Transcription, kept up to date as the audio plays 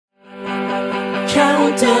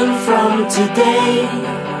counting from today.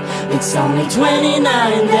 It's only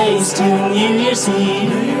 29 days to New Year's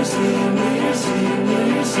Eve.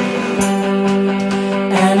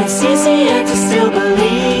 And it's easier to still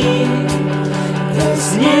believe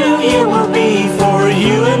this new year will be for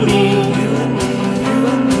you and me.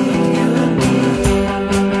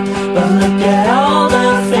 But look at all the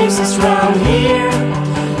faces round here.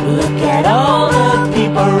 Look at all the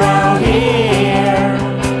people around here.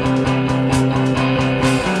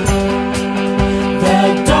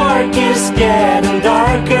 The dark is getting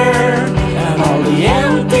darker, and all the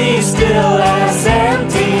empty still as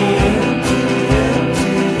empty.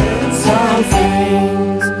 Some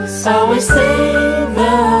things always stay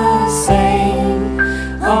the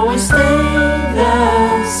same, always stay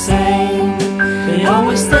the same. They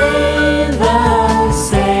always stay the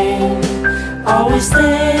same, always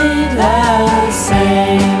stay the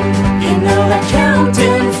same. You know that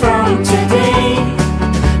counting from today,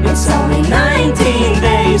 it's only 19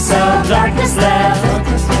 days of darkness left.